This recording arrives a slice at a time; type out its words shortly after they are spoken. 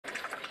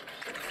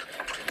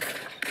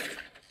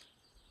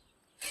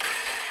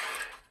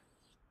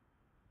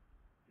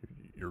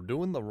You're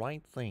doing the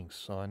right thing,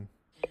 son.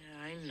 Yeah,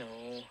 I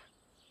know.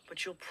 But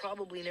she'll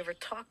probably never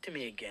talk to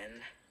me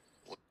again.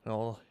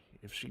 Well,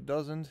 if she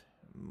doesn't,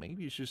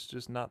 maybe she's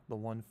just not the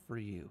one for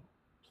you.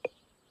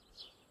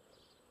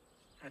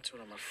 That's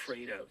what I'm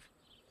afraid of.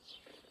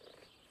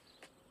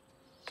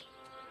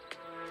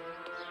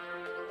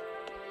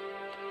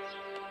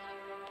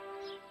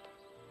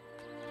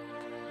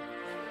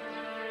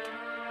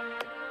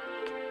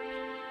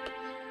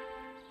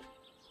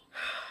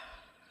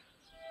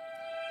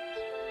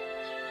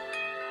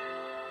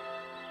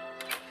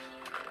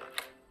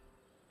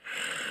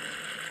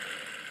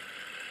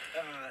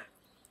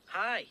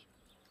 Hi.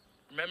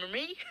 Remember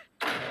me?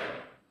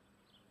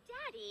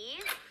 Daddy?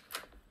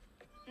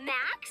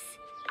 Max?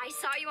 I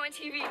saw you on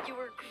TV. You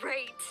were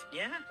great.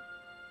 Yeah?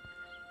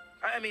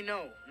 I mean,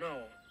 no.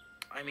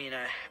 I mean,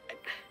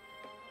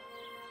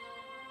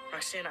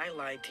 Roxanne, I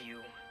lied to you.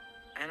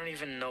 I don't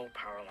even know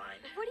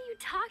Powerline. What are you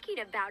talking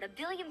about? 1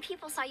 billion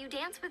people saw you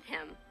dance with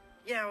him.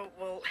 Yeah,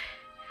 well,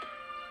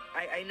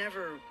 I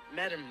never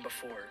met him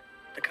before.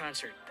 The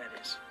concert, that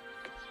is.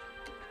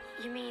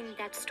 You mean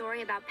that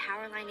story about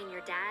Powerline and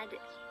your dad?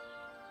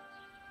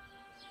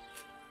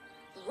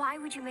 Why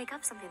would you make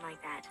up something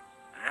like that?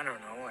 I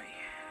don't know. I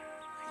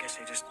guess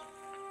I just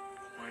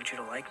wanted you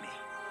to like me.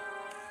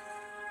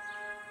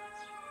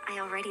 I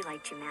already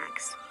liked you,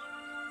 Max.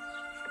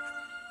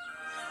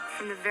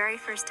 From the very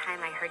first time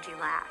I heard you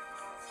laugh.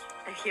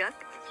 Yuck.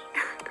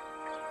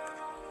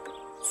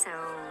 So,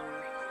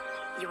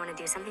 you want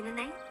to do something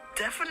tonight?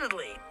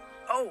 Definitely.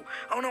 Oh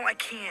no, I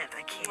can't.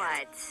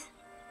 What?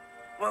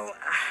 Well,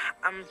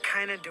 I'm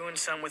kind of doing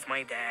some with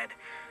my dad.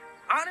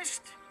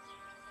 Honest.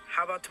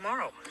 How about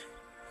tomorrow?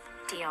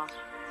 Deal.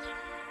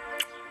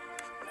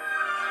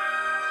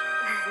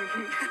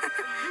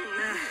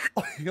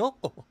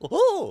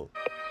 Oh!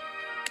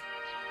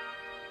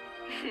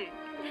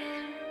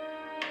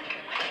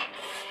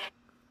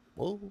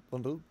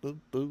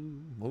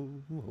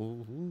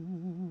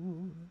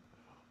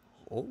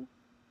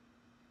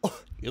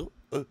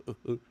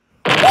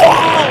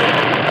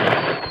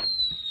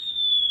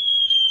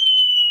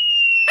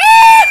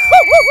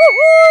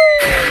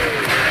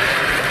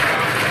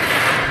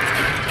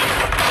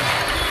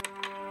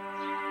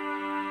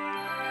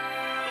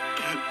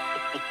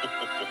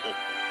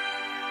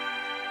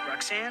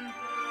 Roxanne,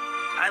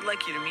 I'd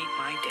like you to meet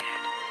my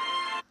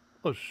dad.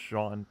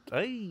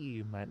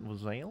 Ashante,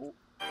 mademoiselle.